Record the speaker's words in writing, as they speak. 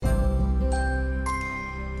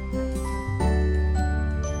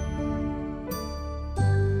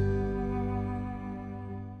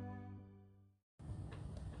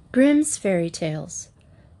Grimm's Fairy Tales.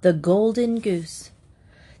 The Golden Goose.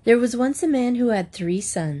 There was once a man who had 3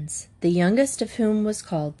 sons, the youngest of whom was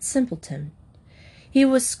called Simpleton. He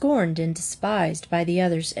was scorned and despised by the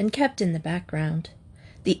others and kept in the background.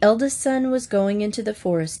 The eldest son was going into the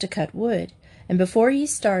forest to cut wood, and before he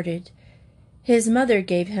started, his mother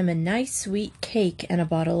gave him a nice sweet cake and a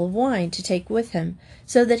bottle of wine to take with him,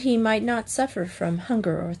 so that he might not suffer from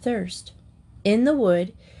hunger or thirst. In the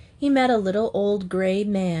wood he met a little old gray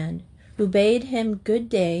man, who bade him good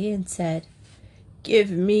day and said,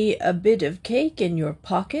 "Give me a bit of cake in your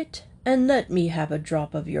pocket, and let me have a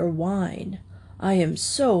drop of your wine. I am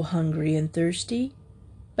so hungry and thirsty."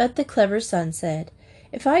 But the clever son said,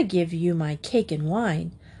 "If I give you my cake and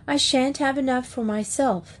wine, I shan't have enough for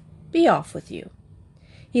myself. Be off with you."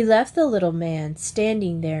 He left the little man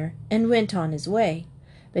standing there and went on his way,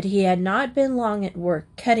 but he had not been long at work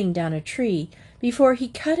cutting down a tree before he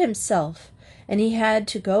cut himself, and he had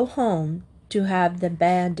to go home to have the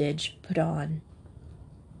bandage put on.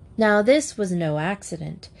 Now this was no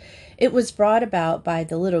accident. It was brought about by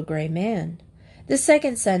the little gray man. The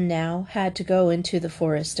second son now had to go into the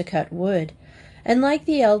forest to cut wood, and like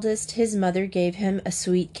the eldest, his mother gave him a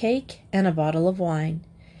sweet cake and a bottle of wine.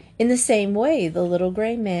 In the same way, the little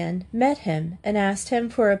gray man met him and asked him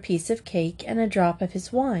for a piece of cake and a drop of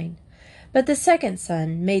his wine. But the second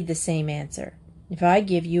son made the same answer. "If I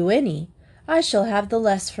give you any, I shall have the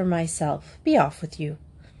less for myself. Be off with you."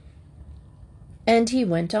 And he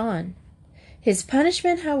went on. His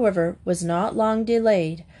punishment, however, was not long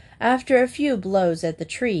delayed. After a few blows at the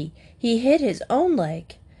tree, he hit his own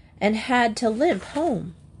leg and had to limp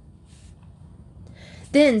home.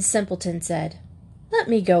 Then Simpleton said, "Let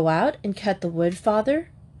me go out and cut the wood, father."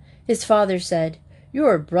 His father said,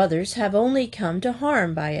 "Your brothers have only come to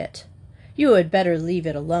harm by it. You had better leave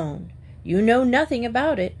it alone. You know nothing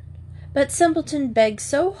about it." But Simpleton begged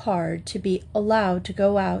so hard to be allowed to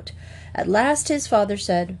go out. At last his father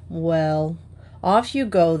said, "Well, off you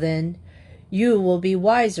go then. You will be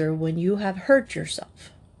wiser when you have hurt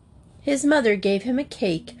yourself." His mother gave him a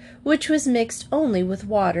cake which was mixed only with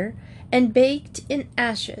water and baked in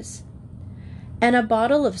ashes, and a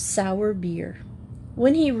bottle of sour beer.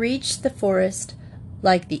 When he reached the forest,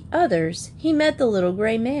 like the others, he met the little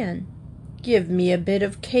gray man. "Give me a bit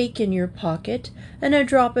of cake in your pocket and a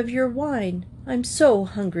drop of your wine. I'm so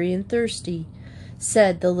hungry and thirsty,"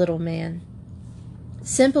 said the little man.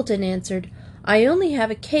 Simpleton answered, "I only have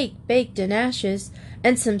a cake baked in ashes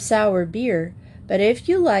and some sour beer, but if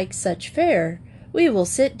you like such fare, we will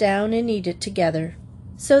sit down and eat it together."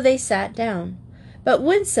 So they sat down. But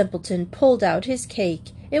when Simpleton pulled out his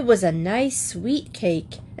cake, it was a nice sweet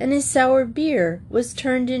cake, and his sour beer was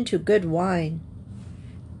turned into good wine.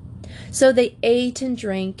 So they ate and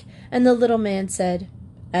drank, and the little man said,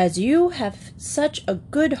 "As you have such a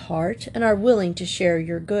good heart and are willing to share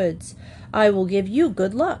your goods, I will give you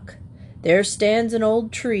good luck. There stands an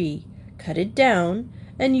old tree. Cut it down,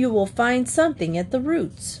 and you will find something at the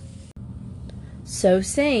roots." So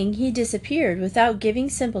saying, he disappeared without giving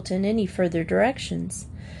Simpleton any further directions.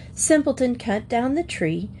 Simpleton cut down the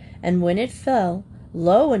tree, and when it fell,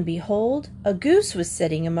 lo and behold, a goose was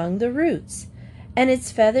sitting among the roots, and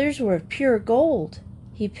its feathers were of pure gold.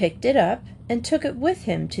 He picked it up and took it with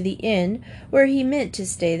him to the inn where he meant to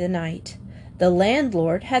stay the night. The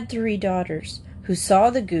landlord had 3 daughters, who saw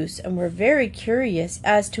the goose and were very curious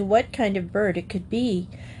as to what kind of bird it could be,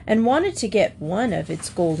 and wanted to get one of its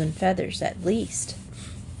golden feathers at least.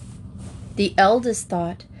 The eldest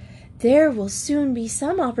thought, "There will soon be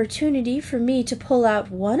some opportunity for me to pull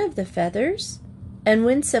out one of the feathers." And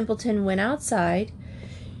when Simpleton went outside,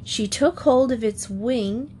 she took hold of its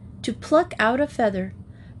wing to pluck out a feather,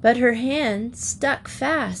 but her hand stuck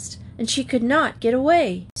fast, and she could not get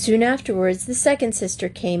away. Soon afterwards the second sister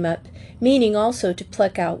came up, meaning also to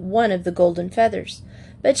pluck out one of the golden feathers,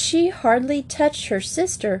 but she hardly touched her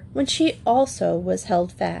sister when she also was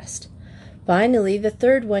held fast. Finally the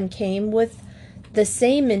third one came with the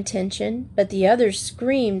same intention, but the others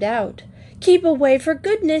screamed out, "Keep away, for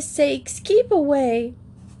goodness sakes, keep away!"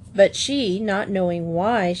 But she, not knowing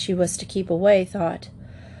why she was to keep away, thought,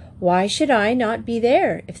 "Why should I not be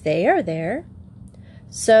there if they are there?"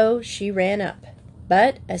 So she ran up,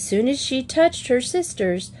 but as soon as she touched her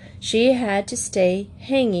sisters, she had to stay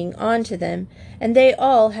hanging on to them, and they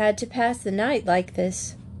all had to pass the night like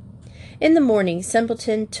this. In the morning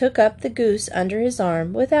Simpleton took up the goose under his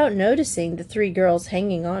arm without noticing the 3 girls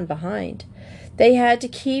hanging on behind. They had to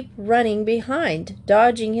keep running behind,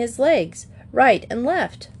 dodging his legs, right and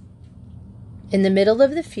left. In the middle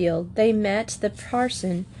of the field they met the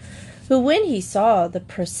parson, who, when he saw the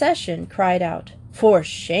procession, cried out, "For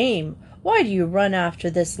shame! "Why do you run after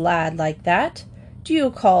this lad like that? Do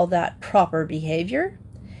you call that proper behavior?"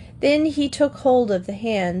 Then he took hold of the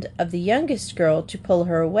hand of the youngest girl to pull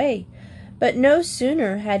her away, but no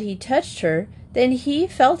sooner had he touched her than he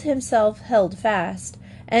felt himself held fast,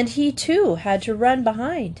 and he too had to run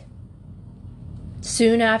behind.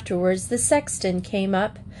 Soon afterwards the sexton came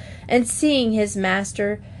up, and seeing his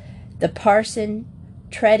master, the parson,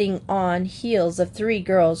 treading on heels of 3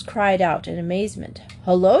 girls, cried out in amazement,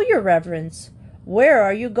 "Hullo, your reverence! Where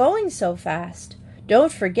are you going so fast?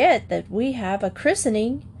 Don't forget that we have a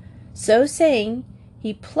christening." So saying,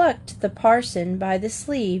 he plucked the parson by the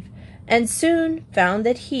sleeve, and soon found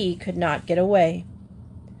that he could not get away.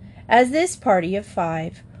 As this party of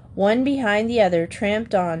 5, one behind the other,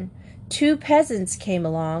 tramped on, 2 peasants came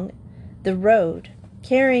along the road,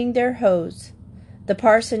 carrying their hoes. The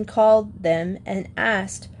parson called them and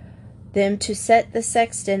asked them to set the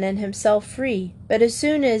sexton and himself free, but as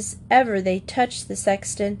soon as ever they touched the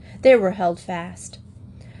sexton, they were held fast.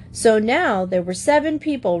 So now there were 7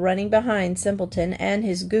 people running behind Simpleton and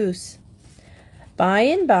his goose. By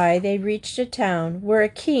and by they reached a town where a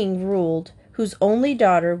king ruled, whose only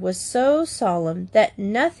daughter was so solemn that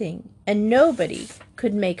nothing and nobody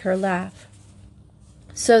could make her laugh.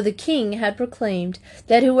 So the king had proclaimed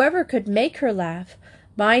that whoever could make her laugh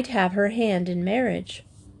might have her hand in marriage.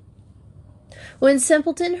 When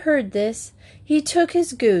Simpleton heard this, he took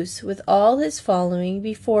his goose with all his following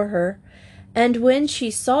before her, and when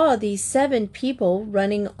she saw these 7 people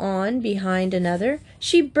running on behind another,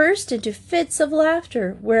 she burst into fits of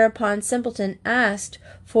laughter, whereupon Simpleton asked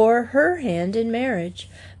for her hand in marriage.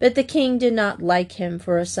 But the king did not like him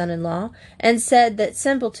for a son-in-law, and said that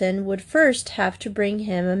Simpleton would first have to bring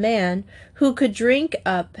him a man who could drink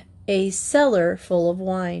up a cellar full of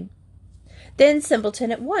wine. Then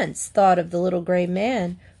Simpleton at once thought of the little gray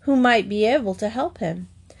man who might be able to help him,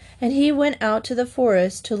 and he went out to the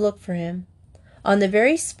forest to look for him. On the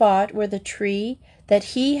very spot where the tree that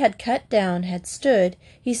he had cut down had stood,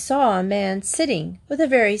 he saw a man sitting with a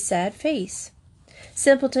very sad face.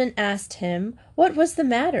 Simpleton asked him what was the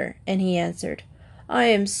matter, and he answered, "I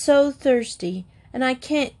am so thirsty, and I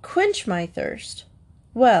can't quench my thirst."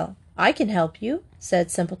 "Well, I can help you," said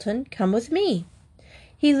Simpleton. "Come with me."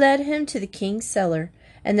 He led him to the king's cellar,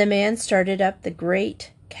 and the man started up the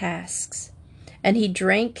great casks, and he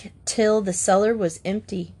drank till the cellar was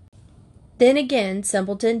empty. Then again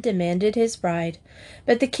Simpleton demanded his bride,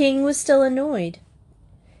 but the king was still annoyed.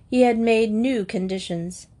 He had made new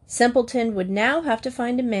conditions. Simpleton would now have to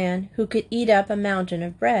find a man who could eat up a mountain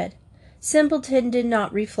of bread. Simpleton did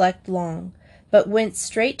not reflect long, but went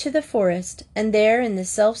straight to the forest, and there in the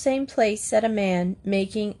selfsame place sat a man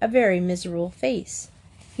making a very miserable face.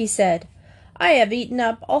 He said, "I have eaten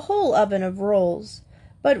up a whole oven of rolls,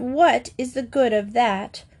 but what is the good of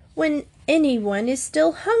that when anyone is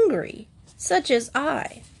still hungry, such as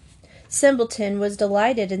I?" Simpleton was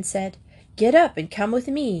delighted and said, "Get up and come with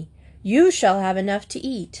me. You shall have enough to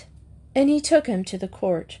eat." And he took him to the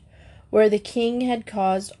court, where the king had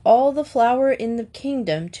caused all the flour in the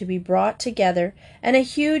kingdom to be brought together, and a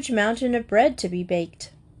huge mountain of bread to be baked.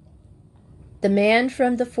 The man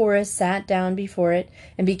from the forest sat down before it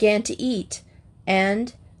and began to eat,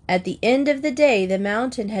 and at the end of the day the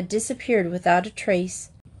mountain had disappeared without a trace.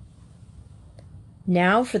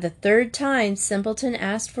 Now for the 3rd time Simpleton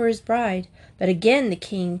asked for his bride, but again the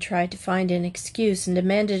king tried to find an excuse and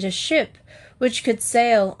demanded a ship which could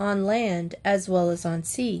sail on land as well as on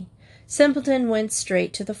sea. Simpleton went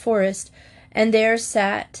straight to the forest, and there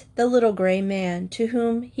sat the little gray man to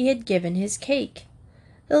whom he had given his cake.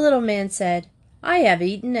 The little man said, "I have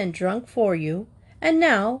eaten and drunk for you, and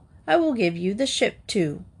now I will give you the ship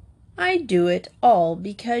too. I do it all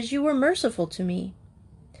because you were merciful to me."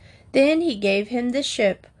 Then he gave him the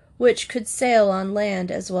ship, which could sail on land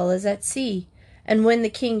as well as at sea, and when the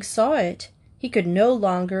king saw it, he could no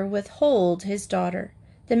longer withhold his daughter.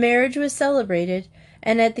 The marriage was celebrated,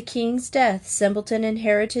 and at the king's death Simpleton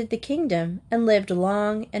inherited the kingdom and lived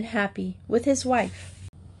long and happy with his wife.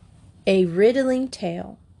 A riddling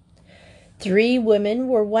tale. 3 women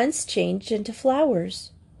were once changed into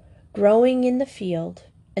flowers, growing in the field,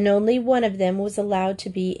 and only one of them was allowed to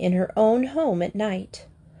be in her own home at night.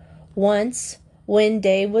 Once, when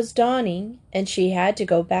day was dawning, and she had to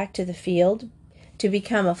go back to the field to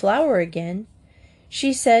become a flower again,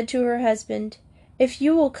 she said to her husband, "If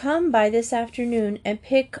you will come by this afternoon and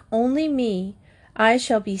pick only me, I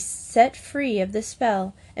shall be set free of the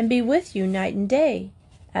spell and be with you night and day,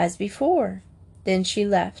 as before." Then she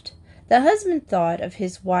left. The husband thought of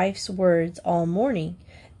his wife's words all morning.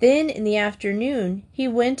 Then in the afternoon he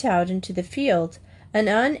went out into the field and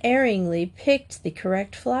unerringly picked the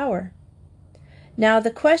correct flower. Now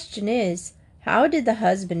the question is, how did the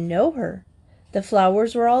husband know her? The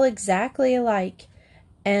flowers were all exactly alike,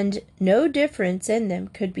 and no difference in them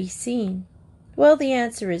could be seen. Well, the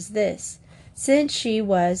answer is this. Since she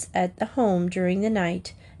was at the home during the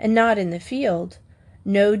night, and not in the field,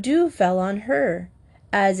 no dew fell on her,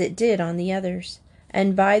 as it did on the others,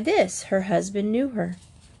 and by this her husband knew her.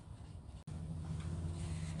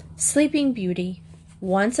 Sleeping Beauty.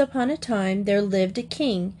 Once upon a time there lived a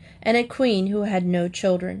king and a queen who had no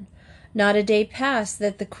children. Not a day passed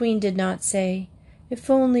that the queen did not say, "If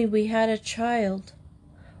only we had a child."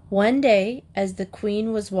 One day, as the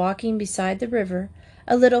queen was walking beside the river,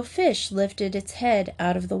 a little fish lifted its head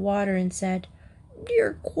out of the water and said,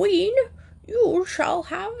 "Dear queen, you shall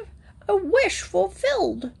have a wish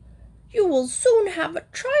fulfilled. You will soon have a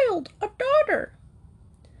child, a daughter."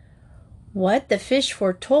 What the fish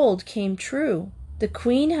foretold came true. The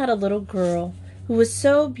queen had a little girl who was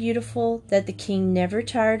so beautiful that the king never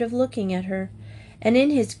tired of looking at her, and in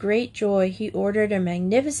his great joy he ordered a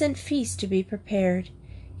magnificent feast to be prepared.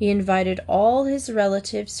 He invited all his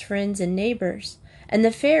relatives, friends, and neighbors, and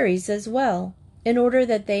the fairies as well, in order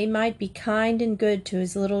that they might be kind and good to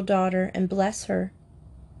his little daughter and bless her.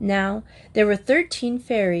 Now there were 13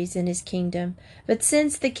 fairies in his kingdom, but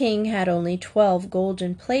since the king had only 12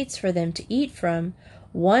 golden plates for them to eat from,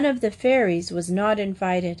 one of the fairies was not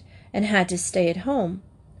invited and had to stay at home.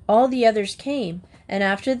 All the others came, and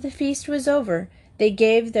after the feast was over, they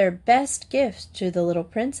gave their best gifts to the little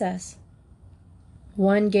princess.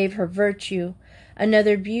 One gave her virtue,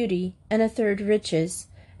 another beauty, and a third riches,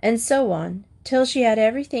 and so on, till she had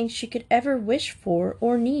everything she could ever wish for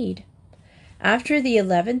or need. After the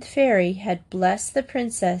 11th fairy had blessed the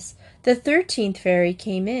princess, the 13th fairy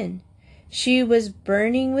came in. She was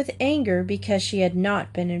burning with anger because she had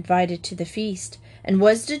not been invited to the feast, and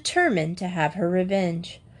was determined to have her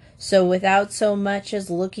revenge. So without so much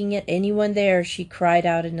as looking at anyone there, she cried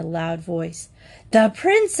out in a loud voice, "The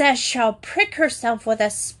princess shall prick herself with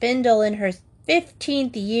a spindle in her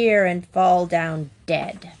 15th year and fall down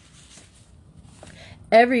dead."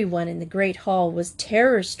 Everyone in the great hall was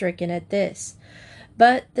terror-stricken at this,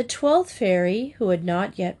 but the 12th fairy, who had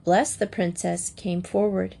not yet blessed the princess, came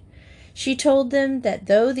forward. She told them that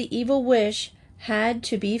though the evil wish had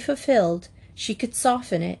to be fulfilled, she could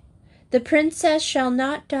soften it. "The princess shall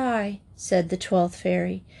not die," said the 12th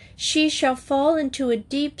fairy. "She shall fall into a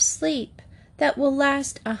deep sleep that will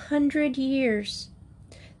last 100 years.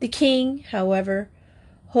 The king, however,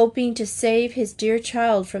 hoping to save his dear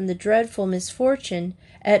child from the dreadful misfortune,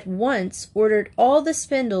 at once ordered all the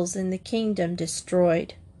spindles in the kingdom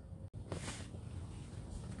destroyed.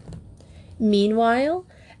 Meanwhile,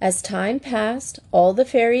 as time passed, all the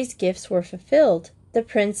fairies' gifts were fulfilled. The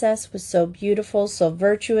princess was so beautiful, so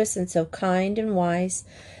virtuous, and so kind and wise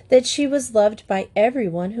that she was loved by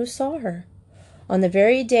everyone who saw her. On the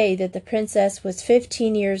very day that the princess was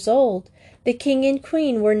 15 years old, the king and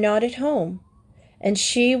queen were not at home, and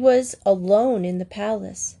she was alone in the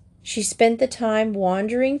palace. She spent the time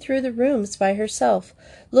wandering through the rooms by herself,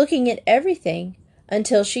 looking at everything,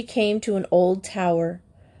 until she came to an old tower.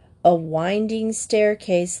 A winding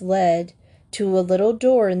staircase led to a little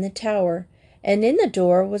door in the tower, and in the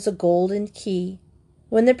door was a golden key.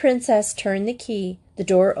 When the princess turned the key, the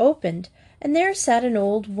door opened, and there sat an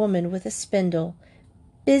old woman with a spindle,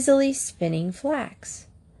 busily spinning flax.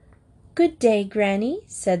 "Good day, Granny,"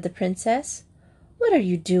 said the princess. "What are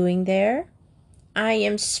you doing there?" "I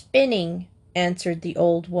am spinning," answered the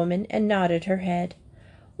old woman, and nodded her head.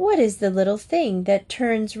 "What is the little thing that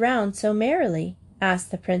turns round so merrily?"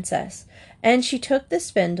 asked the princess, and she took the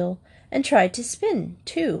spindle and tried to spin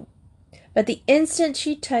too. But the instant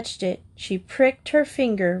she touched it, she pricked her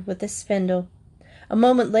finger with the spindle. A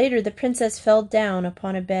moment later the princess fell down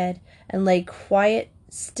upon a bed and lay quite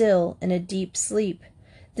still in a deep sleep.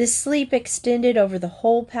 This sleep extended over the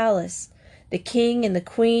whole palace. The king and the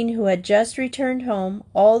queen, who had just returned home,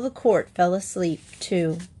 all the court fell asleep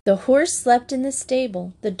too. The horse slept in the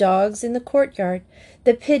stable, the dogs in the courtyard,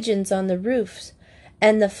 the pigeons on the roofs,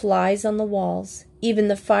 and the flies on the walls. Even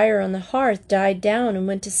the fire on the hearth died down and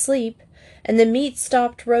went to sleep, and the meat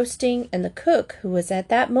stopped roasting, and the cook, who was at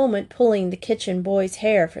that moment pulling the kitchen boy's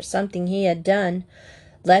hair for something he had done,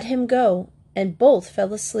 let him go, and both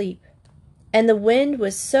fell asleep. And the wind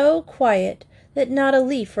was so quiet that not a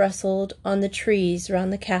leaf rustled on the trees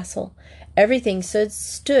round the castle. Everything stood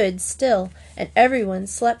still, and everyone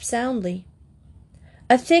slept soundly.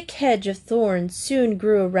 A thick hedge of thorns soon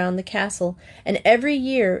grew around the castle, and every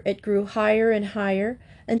year it grew higher and higher,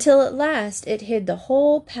 until at last it hid the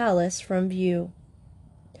whole palace from view.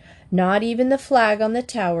 Not even the flag on the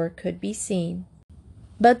tower could be seen.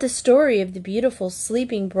 But the story of the beautiful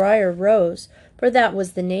sleeping Briar Rose, for that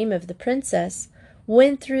was the name of the princess,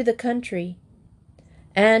 went through the country,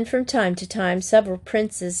 and from time to time several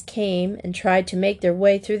princes came and tried to make their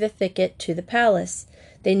way through the thicket to the palace.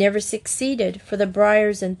 They never succeeded, for the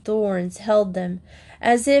briars and thorns held them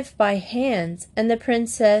as if by hands, and the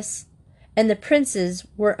princes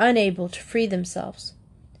were unable to free themselves.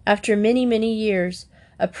 After many, many years,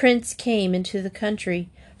 a prince came into the country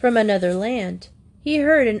from another land. He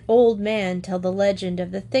heard an old man tell the legend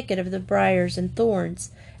of the thicket of the briars and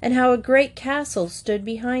thorns, and how a great castle stood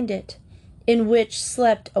behind it, in which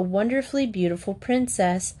slept a wonderfully beautiful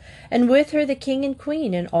princess, and with her the king and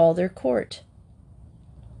queen and all their court.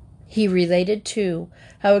 He related, too,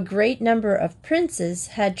 how a great number of princes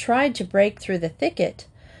had tried to break through the thicket,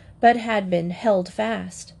 but had been held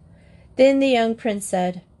fast. Then the young prince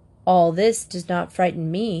said, "All this does not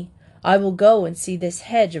frighten me. I will go and see this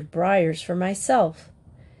hedge of briars for myself."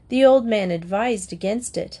 The old man advised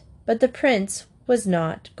against it, but the prince was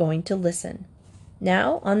not going to listen.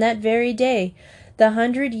 Now, on that very day, the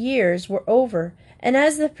 100 years were over, and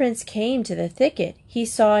as the prince came to the thicket, he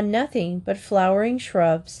saw nothing but flowering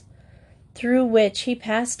shrubs, through which he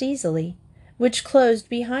passed easily, which closed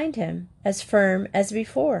behind him, as firm as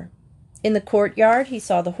before. In the courtyard he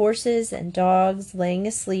saw the horses and dogs laying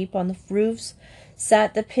asleep on the roofs,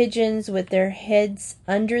 sat the pigeons with their heads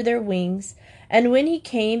under their wings, and when he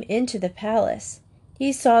came into the palace,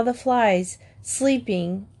 he saw the flies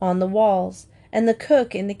sleeping on the walls, and the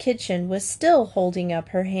cook in the kitchen was still holding up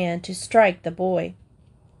her hand to strike the boy.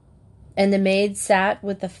 And the maid sat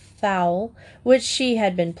with the fowl which she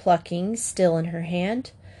had been plucking still in her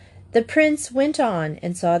hand. The prince went on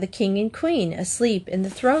and saw the king and queen asleep in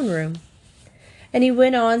the throne room. And he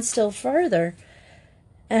went on still further,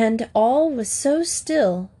 and all was so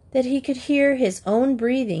still that he could hear his own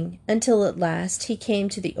breathing, until at last he came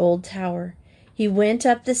to the old tower. He went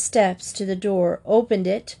up the steps to the door, opened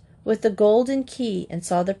it with the golden key, and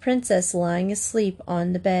saw the princess lying asleep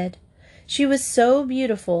on the bed. She was so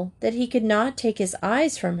beautiful that he could not take his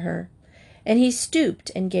eyes from her, and he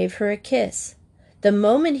stooped and gave her a kiss. The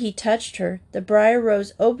moment he touched her, the Briar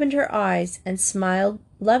Rose opened her eyes and smiled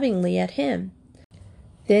lovingly at him.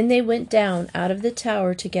 Then they went down out of the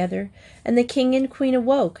tower together, and the king and queen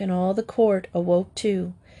awoke, and all the court awoke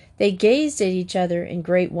too. They gazed at each other in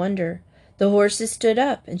great wonder. The horses stood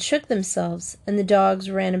up and shook themselves, and the dogs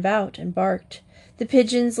ran about and barked. The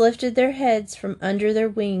pigeons lifted their heads from under their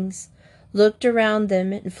wings, looked around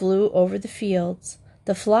them, and flew over the fields.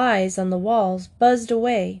 The flies on the walls buzzed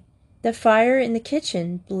away. The fire in the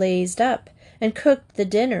kitchen blazed up and cooked the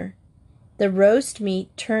dinner. The roast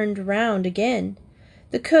meat turned round again.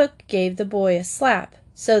 The cook gave the boy a slap,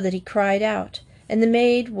 so that he cried out, and the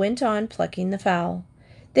maid went on plucking the fowl.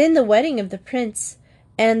 Then the wedding of the prince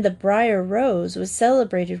and the Briar Rose was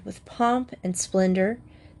celebrated with pomp and splendor.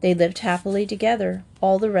 They lived happily together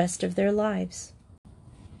all the rest of their lives.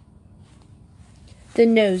 The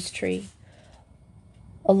Nose Tree.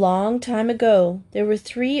 A long time ago, there were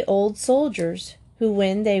 3 old soldiers who,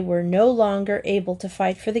 when they were no longer able to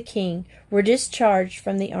fight for the king, were discharged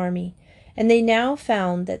from the army, and they now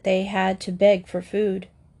found that they had to beg for food.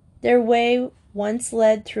 Their way once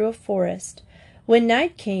led through a forest. When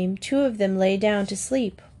night came, 2 of them lay down to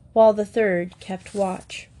sleep, while the third kept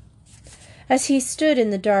watch. As he stood in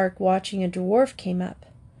the dark watching, a dwarf came up.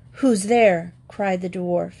 "Who's there?" cried the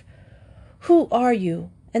dwarf. "Who are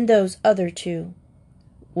you, and those other 2?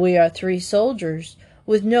 "We are 3 soldiers,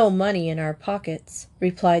 with no money in our pockets,"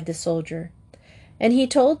 replied the soldier. And he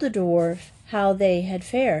told the dwarf how they had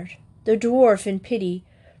fared. The dwarf, in pity,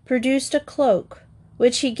 produced a cloak,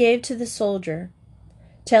 which he gave to the soldier,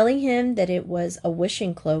 telling him that it was a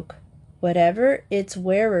wishing cloak. Whatever its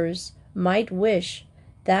wearers might wish,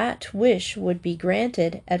 that wish would be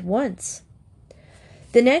granted at once.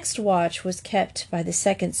 The next watch was kept by the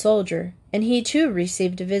second soldier, and he too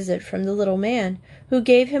received a visit from the little man, who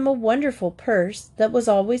gave him a wonderful purse that was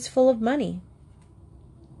always full of money.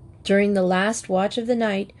 During the last watch of the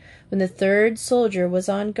night, when the third soldier was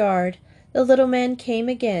on guard, the little man came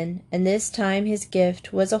again, and this time his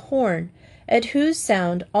gift was a horn, at whose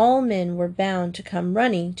sound all men were bound to come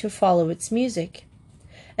running to follow its music.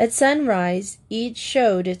 At sunrise, each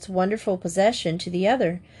showed its wonderful possession to the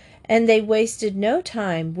other, and they wasted no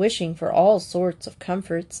time wishing for all sorts of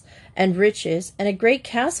comforts and riches and a great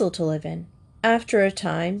castle to live in. After a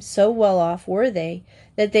time, so well off were they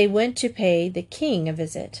that they went to pay the king a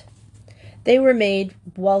visit. They were made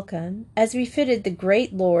welcome, as befitted the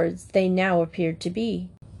great lords they now appeared to be.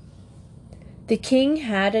 The king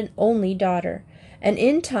had an only daughter, and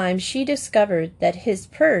in time she discovered that his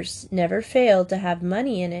purse never failed to have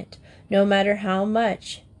money in it, no matter how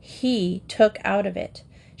much he took out of it.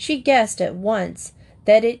 She guessed at once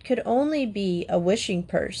that it could only be a wishing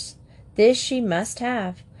purse. This she must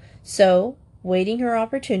have. So, waiting her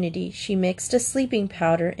opportunity, she mixed a sleeping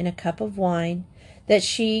powder in a cup of wine that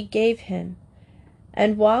she gave him,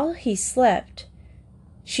 and while he slept,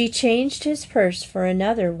 she changed his purse for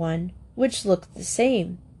another one, which looked the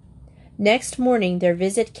same. Next morning their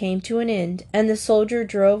visit came to an end, and the soldier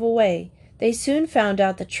drove away. They soon found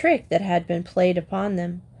out the trick that had been played upon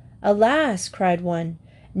them. "Alas!" cried one,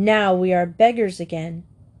 "now we are beggars again."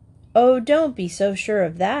 "Oh, don't be so sure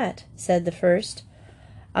of that," said the first.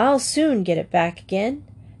 "I'll soon get it back again."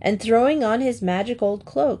 And throwing on his magic old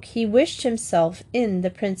cloak, he wished himself in the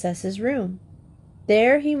princess's room.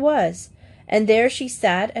 There he was, and there she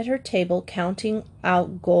sat at her table counting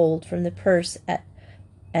out gold from the purse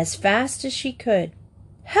as fast as she could.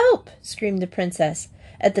 "Help!" screamed the princess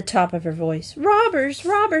at the top of her voice. "Robbers!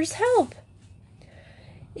 Robbers! Help!"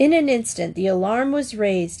 In an instant the alarm was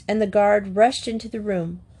raised, and the guard rushed into the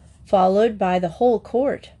room, followed by the whole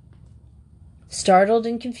court. Startled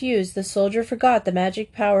and confused, the soldier forgot the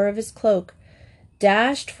magic power of his cloak,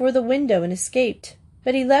 dashed for the window and escaped,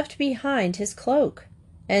 but he left behind his cloak,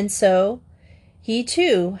 and so he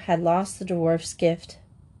too had lost the dwarf's gift.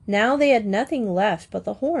 Now they had nothing left but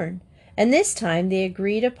the horn, and this time they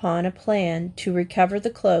agreed upon a plan to recover the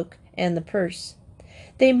cloak and the purse.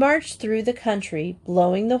 They marched through the country,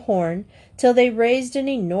 blowing the horn, till they raised an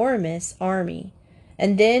enormous army,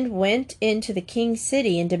 and then went into the king's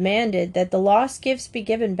city and demanded that the lost gifts be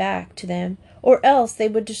given back to them, or else they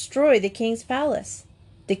would destroy the king's palace.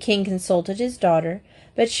 The king consulted his daughter,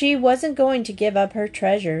 but she wasn't going to give up her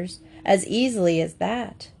treasures as easily as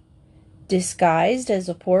that. Disguised as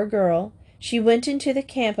a poor girl, she went into the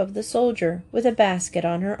camp of the soldier with a basket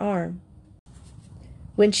on her arm.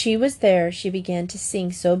 When she was there, she began to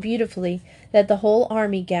sing so beautifully that the whole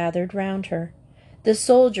army gathered round her. The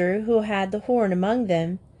soldier who had the horn among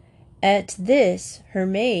them, at this her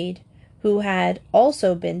maid, who had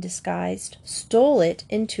also been disguised, stole it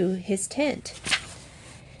into his tent,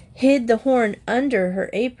 hid the horn under her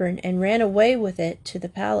apron, and ran away with it to the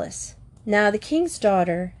palace. Now the king's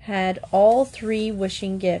daughter had all 3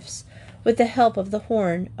 wishing gifts. With the help of the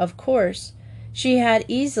horn, of course, she had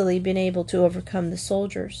easily been able to overcome the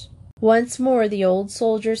soldiers. Once more the old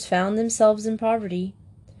soldiers found themselves in poverty.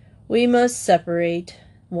 "We must separate,"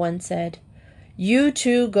 one said. "You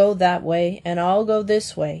 2 go that way, and I'll go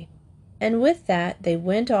this way." And with that they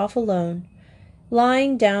went off alone.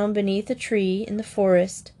 Lying down beneath a tree in the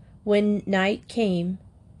forest, when night came,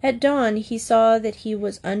 at dawn he saw that he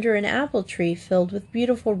was under an apple tree filled with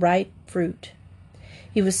beautiful ripe fruit.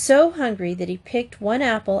 He was so hungry that he picked one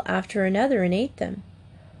apple after another and ate them.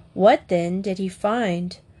 What then did he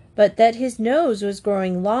find but that his nose was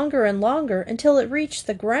growing longer and longer until it reached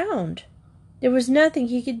the ground? There was nothing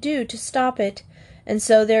he could do to stop it, and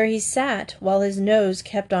so there he sat while his nose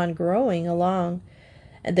kept on growing along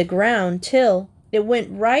the ground till it went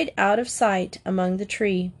right out of sight among the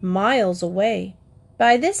trees, miles away.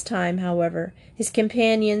 By this time, however, his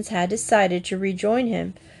companions had decided to rejoin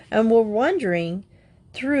him, and were wandering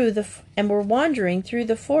through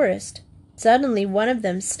the forest. Suddenly one of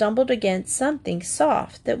them stumbled against something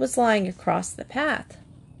soft that was lying across the path.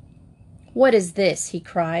 "What is this?" he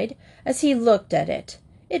cried as he looked at it.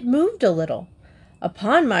 It moved a little.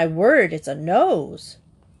 "Upon my word, it's a nose."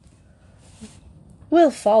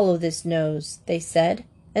 "We'll follow this nose," they said,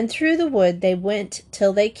 and through the wood they went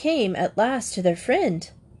till they came at last to their friend,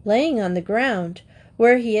 laying on the ground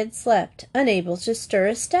where he had slept, unable to stir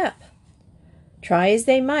a step. Try as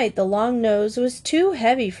they might, the long nose was too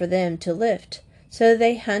heavy for them to lift, so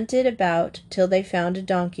they hunted about till they found a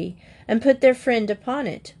donkey, and put their friend upon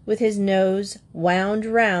it, with his nose wound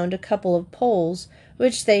round a couple of poles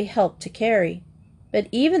which they helped to carry. But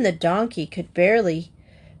even the donkey could barely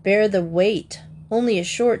bear the weight only a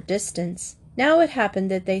short distance. Now it happened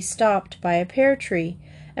that they stopped by a pear tree,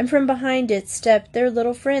 and from behind it stepped their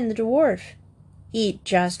little friend the dwarf. "Eat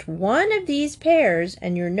just one of these pears,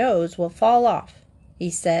 and your nose will fall off," he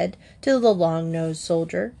said to the long-nosed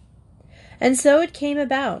soldier. And so it came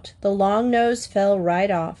about. The long nose fell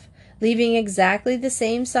right off, leaving exactly the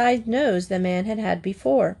same sized nose the man had had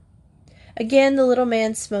before. Again the little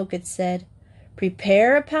man spoke and said,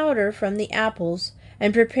 "Prepare a powder from the apples,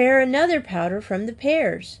 and prepare another powder from the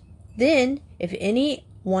pears. Then, if any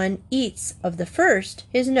one eats of the first,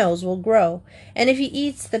 his nose will grow, and if he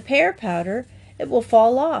eats the pear powder, it will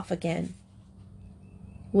fall off again.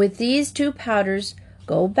 With these 2 powders,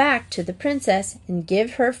 go back to the princess and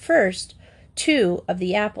give her first 2 of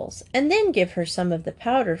the apples, and then give her some of the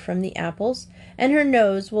powder from the apples, and her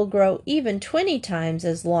nose will grow even 20 times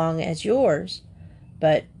as long as yours.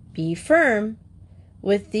 But be firm."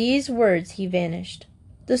 With these words he vanished.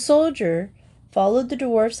 The soldier followed the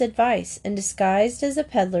dwarf's advice, and disguised as a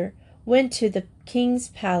peddler, went to the king's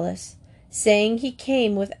palace, saying he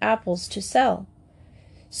came with apples to sell,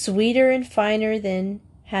 sweeter and finer than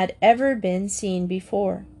had ever been seen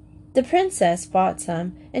before. The princess bought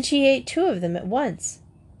some, and she ate 2 of them at once.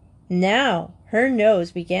 Now her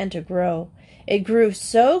nose began to grow. It grew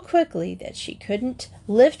so quickly that she couldn't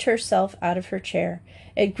lift herself out of her chair.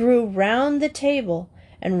 It grew round the table,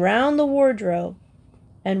 and round the wardrobe,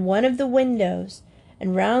 and one of the windows,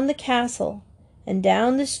 and round the castle, and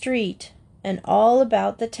down the street, and all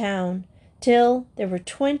about the town, till there were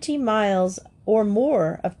 20 miles or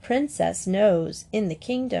more of Princess Nose in the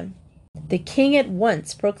kingdom. The king at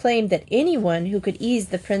once proclaimed that anyone who could ease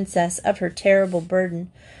the princess of her terrible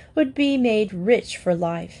burden would be made rich for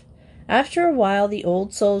life. After a while the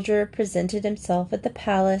old soldier presented himself at the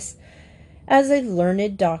palace as a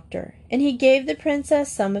learned doctor, and he gave the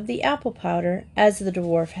princess some of the apple powder, as the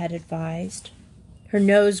dwarf had advised. Her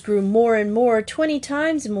nose grew more and more, 20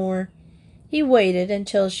 times more. He waited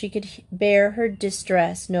until she could bear her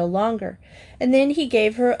distress no longer, and then he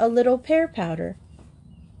gave her a little pear powder,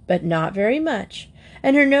 but not very much,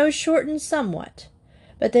 and her nose shortened somewhat.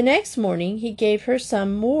 But the next morning he gave her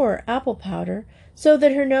some more apple powder, so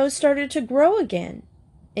that her nose started to grow again,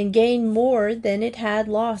 and gained more than it had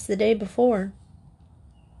lost the day before.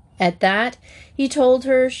 At that he told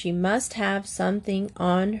her she must have something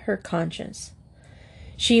on her conscience.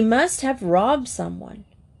 She must have robbed someone.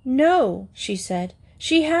 No, she said,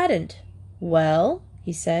 she hadn't. Well,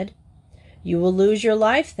 he said, you will lose your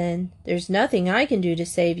life then. There's nothing I can do to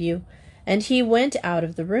save you. And he went out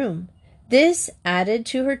of the room. This added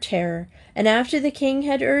to her terror, and after the king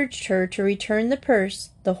had urged her to return the purse,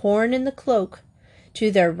 the horn, and the cloak to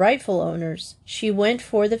their rightful owners, she went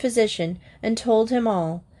for the physician and told him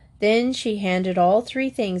all. Then she handed all 3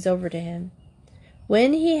 things over to him.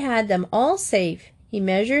 When he had them all safe, he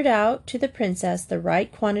measured out to the princess the right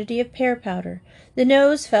quantity of pear powder. The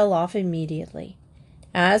nose fell off immediately.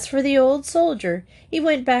 As for the old soldier, he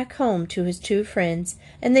went back home to his 2 friends,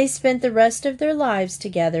 and they spent the rest of their lives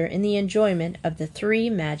together in the enjoyment of the 3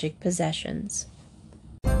 magic possessions.